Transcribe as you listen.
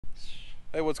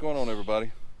Hey, what's going on,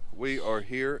 everybody? We are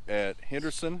here at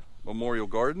Henderson Memorial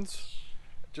Gardens,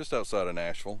 just outside of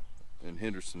Nashville in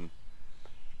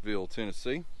Hendersonville,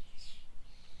 Tennessee.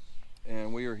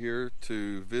 And we are here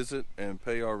to visit and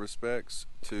pay our respects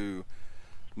to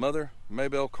Mother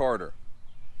Maybelle Carter.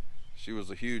 She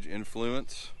was a huge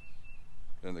influence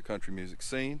in the country music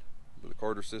scene with the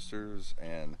Carter sisters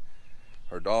and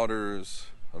her daughters.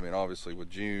 I mean, obviously with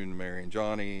June marrying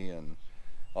Johnny and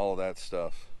all of that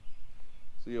stuff.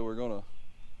 So yeah, we're gonna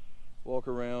walk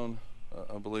around.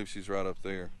 I believe she's right up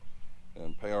there,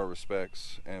 and pay our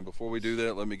respects. And before we do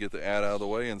that, let me get the ad out of the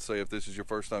way and say, if this is your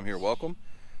first time here, welcome.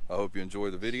 I hope you enjoy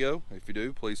the video. If you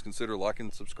do, please consider liking,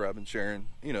 subscribing, sharing,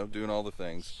 doing all the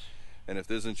things. And if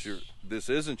this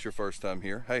isn't your first time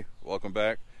here, hey, welcome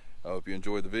back. I hope you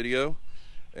enjoy the video.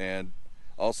 And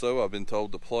also, I've been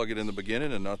told to plug it in the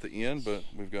beginning and not the end, but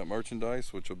we've got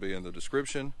merchandise, which will be in the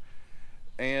description.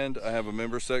 And I have a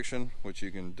member section, which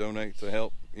you can donate to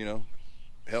help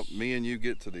me and you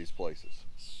get to these places.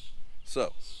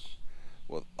 So,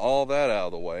 with all that out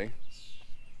of the way,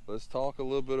 let's talk a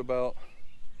little bit about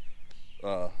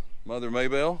Mother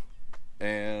Maybelle,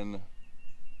 and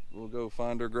we'll go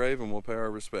find her grave and we'll pay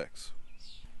our respects.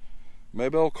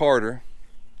 Maybelle Carter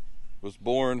was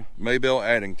born Maybelle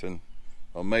Addington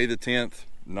on May the 10th,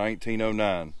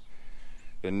 1909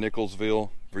 in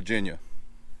Nickelsville, Virginia.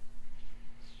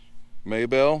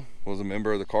 Maybelle was a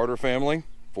member of the Carter family,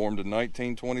 formed in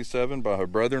 1927 by her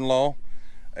brother-in-law,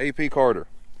 A.P. Carter,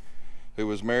 who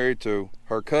was married to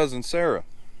her cousin Sara,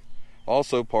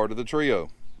 also part of the trio.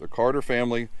 The Carter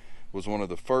family was one of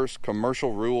the first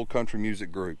commercial rural country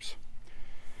music groups.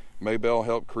 Maybelle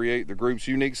helped create the group's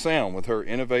unique sound with her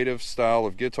innovative style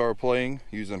of guitar playing,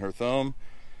 using her thumb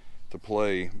to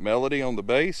play melody on the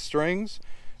bass strings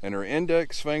and her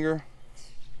index finger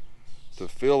to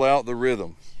fill out the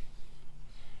rhythm.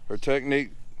 Her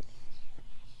technique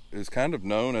is kind of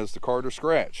known as the Carter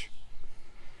scratch.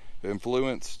 It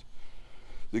influenced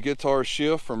the guitar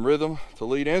shift from rhythm to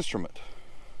lead instrument.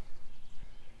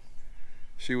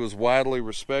 She was widely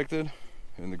respected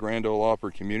in the Grand Ole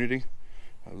Opry community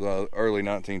of the early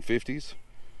 1950s.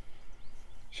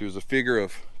 She was a figure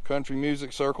of country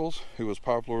music circles who was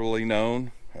popularly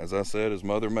known, as I said, as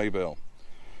Mother Maybelle,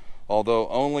 although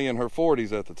only in her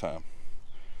 40s at the time.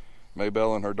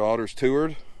 Maybelle and her daughters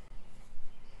toured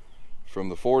from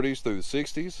the 40s through the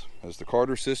 60s as the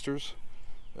Carter sisters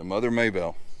and Mother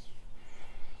Maybelle.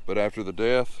 But after the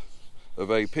death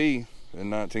of A.P. in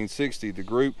 1960, the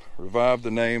group revived the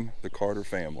name the Carter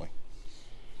family.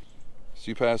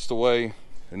 She passed away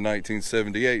in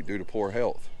 1978 due to poor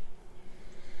health.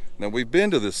 Now, we've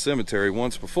been to this cemetery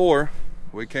once before.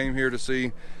 We came here to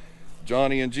see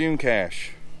Johnny and June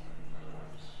Cash,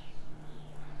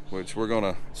 which we're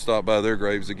going to stop by their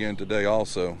graves again today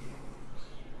also.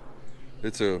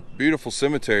 It's a beautiful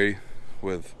cemetery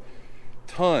with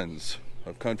tons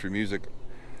of country music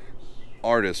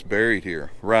artists buried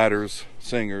here. Writers,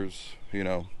 singers,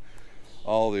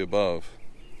 all the above.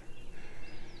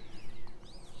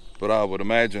 But I would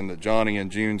imagine that Johnny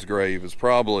and June's grave is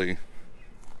probably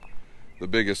the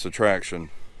biggest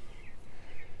attraction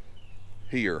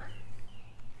here.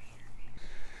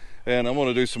 And I want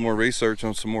to do some more research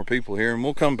on some more people here, and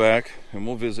we'll come back and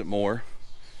we'll visit more.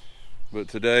 But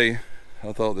today,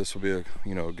 I thought this would be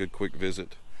a good quick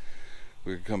visit.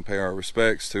 We could come pay our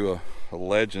respects to a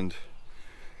legend,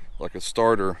 like a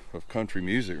starter of country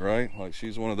music, right? Like,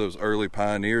 she's one of those early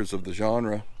pioneers of the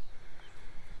genre.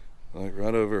 Like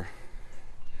right over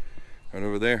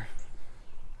there.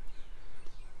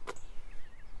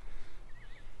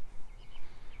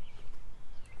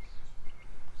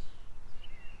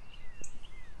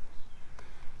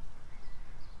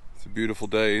 It's a beautiful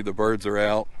day. The birds are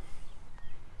out.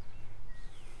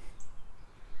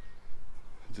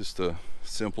 Just a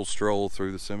simple stroll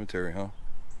through the cemetery, huh?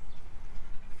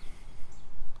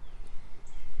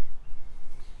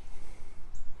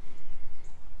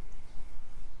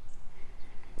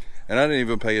 And I didn't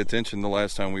even pay attention the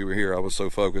last time we were here. I was so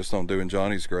focused on doing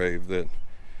Johnny's grave that,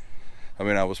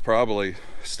 I was probably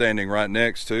standing right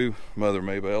next to Mother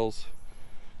Maybelle's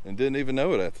and didn't even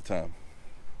know it at the time.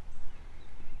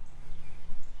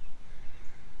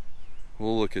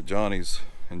 We'll look at Johnny's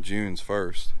and June's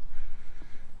first,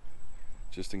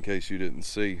 just in case you didn't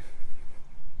see.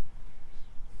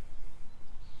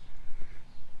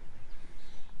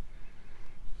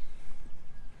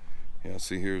 Yeah,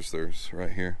 see, here's theirs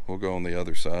right here. We'll go on the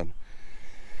other side.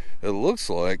 It looks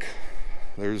like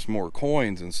there's more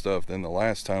coins and stuff than the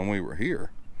last time we were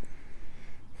here.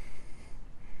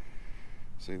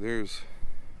 See, there's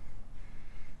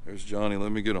There's Johnny.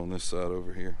 Let me get on this side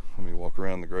over here. Let me walk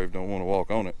around the grave. Don't want to walk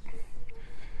on it.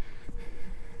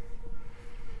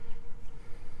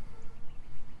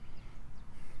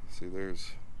 See,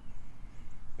 there's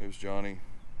Johnny,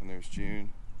 and there's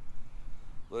June.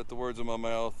 Let the words of my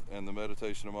mouth and the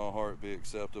meditation of my heart be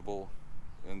acceptable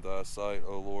in thy sight,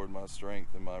 O Lord, my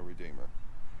strength and my redeemer.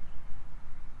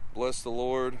 Bless the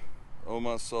Lord, O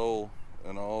my soul,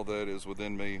 and all that is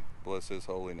within me. Bless his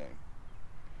holy name.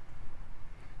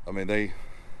 I mean,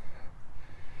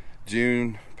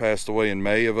 June passed away in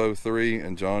May of 03,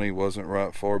 and Johnny wasn't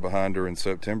right far behind her in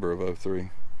September of 03.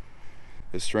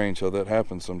 It's strange how that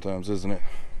happens sometimes, isn't it?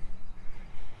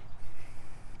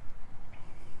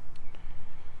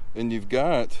 And you've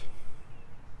got,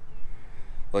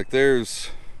 like, there's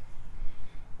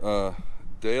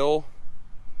Dale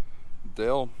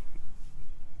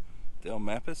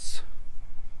Mappis,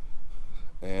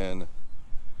 and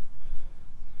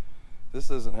this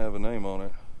doesn't have a name on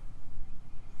it.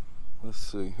 Let's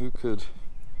see, who could,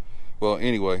 well,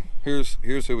 anyway, here's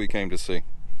who we came to see.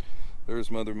 There's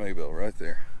Mother Maybelle right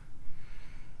there.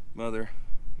 Mother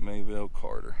Maybelle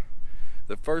Carter.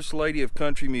 The first lady of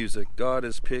country music. God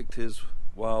has picked his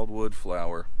wildwood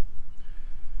flower.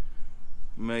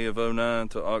 May of 09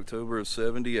 to October of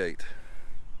 78.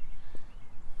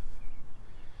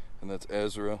 And that's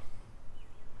Ezra.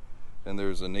 And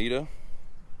there's Anita.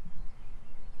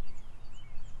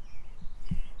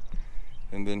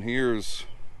 And then here's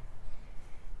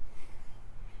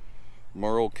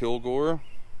Merle Kilgore.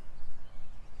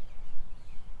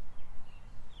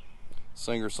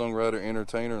 Singer, songwriter,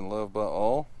 entertainer, and loved by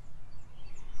all.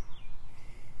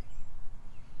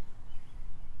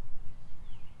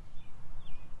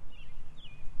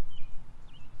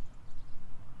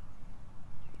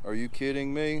 Are you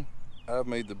kidding me? I've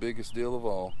made the biggest deal of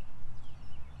all.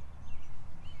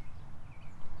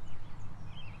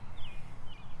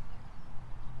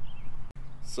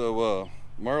 So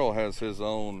Merle has his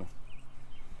own,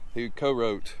 he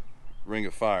co-wrote Ring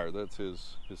of Fire. That's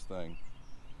his thing.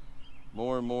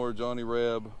 More and More, Johnny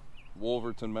Reb,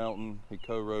 Wolverton Mountain, he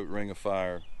co-wrote Ring of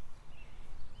Fire.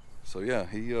 So yeah,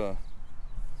 him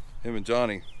and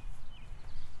Johnny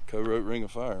co-wrote Ring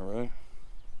of Fire, right?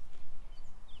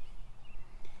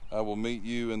 I will meet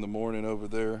you in the morning over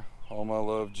there. All my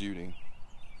love, Judy.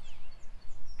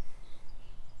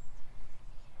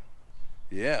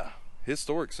 Yeah,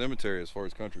 historic cemetery as far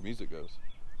as country music goes.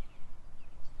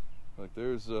 Like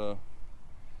there's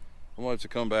I'm gonna have to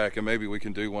come back and maybe we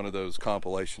can do one of those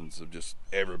compilations of just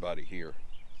everybody here.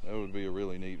 That would be a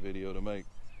really neat video to make.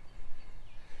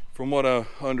 From what I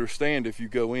understand, if you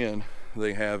go in,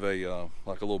 they have a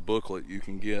like a little booklet you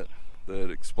can get that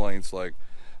explains, like,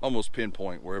 almost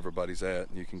pinpoint where everybody's at,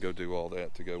 and you can go do all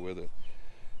that to go with it.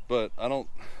 But I don't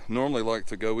normally like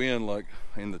to go in like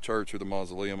in the church or the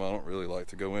mausoleum. I don't really like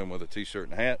to go in with a t-shirt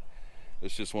and a hat.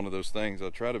 It's just one of those things. I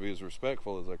try to be as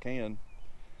respectful as I can.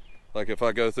 Like if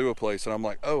I go through a place and I'm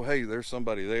like, oh hey, there's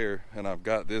somebody there and I've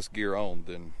got this gear on,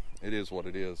 then it is what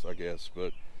it is, I guess.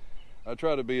 But I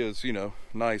try to be as,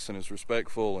 nice and as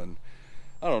respectful, and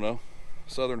I don't know,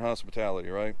 Southern hospitality,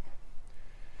 right?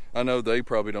 I know they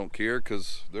probably don't care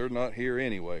because they're not here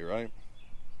anyway, right?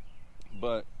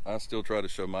 But I still try to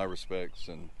show my respects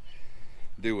and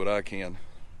do what I can.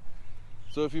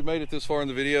 So if you made it this far in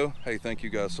the video, hey, thank you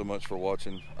guys so much for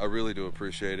watching. I really do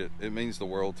appreciate it. It means the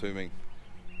world to me.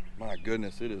 My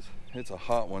goodness, it's a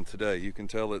hot one today. You can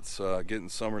tell it's getting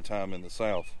summertime in the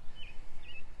south.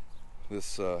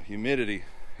 This humidity,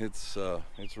 it's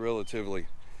relatively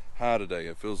high today.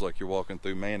 It feels like you're walking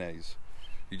through mayonnaise.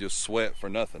 You just sweat for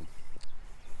nothing.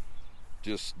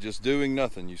 Just doing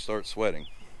nothing, you start sweating.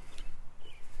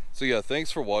 So yeah,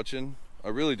 thanks for watching. I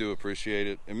really do appreciate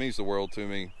it. It means the world to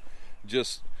me.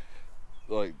 Just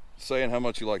like saying how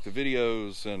much you like the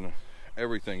videos and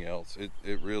everything else.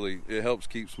 It really helps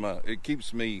keeps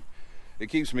me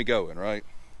going, right?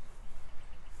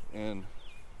 And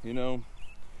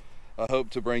I hope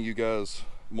to bring you guys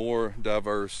more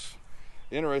diverse,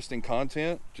 interesting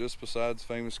content, just besides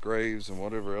famous graves and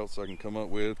whatever else I can come up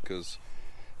with, because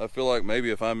I feel like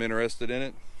maybe if I'm interested in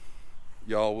it,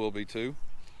 y'all will be too.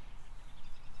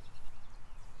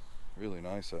 Really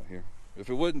nice out here. If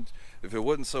it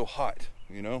wasn't so hot,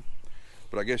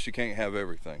 but I guess you can't have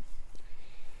everything.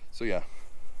 So yeah,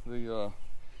 the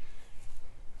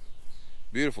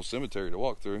beautiful cemetery to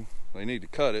walk through. They need to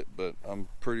cut it, but I'm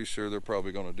pretty sure they're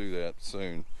probably going to do that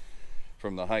soon.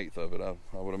 From the height of it, I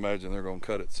would imagine they're going to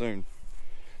cut it soon.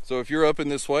 So if you're up in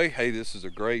this way, hey, this is a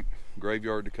great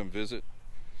graveyard to come visit.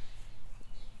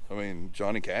 I mean,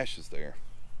 Johnny Cash is there.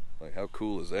 Like, how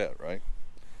cool is that, right?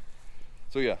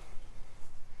 So yeah,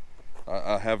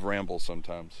 I have rambles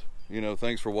sometimes. You know,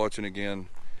 thanks for watching again.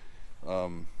 I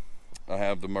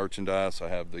have the merchandise, I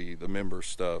have the member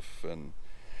stuff, and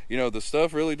you know, the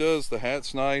stuff really does. The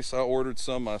hat's nice. I ordered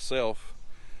some myself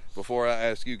before I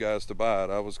asked you guys to buy it.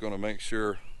 I was going to make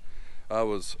sure I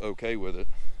was okay with it,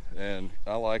 and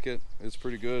I like it. It's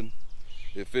pretty good.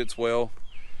 It fits well.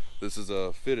 This is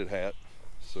a fitted hat,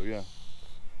 so yeah.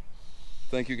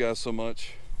 Thank you guys so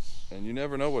much, and you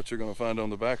never know what you're going to find on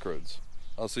the back roads.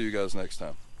 I'll see you guys next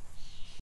time.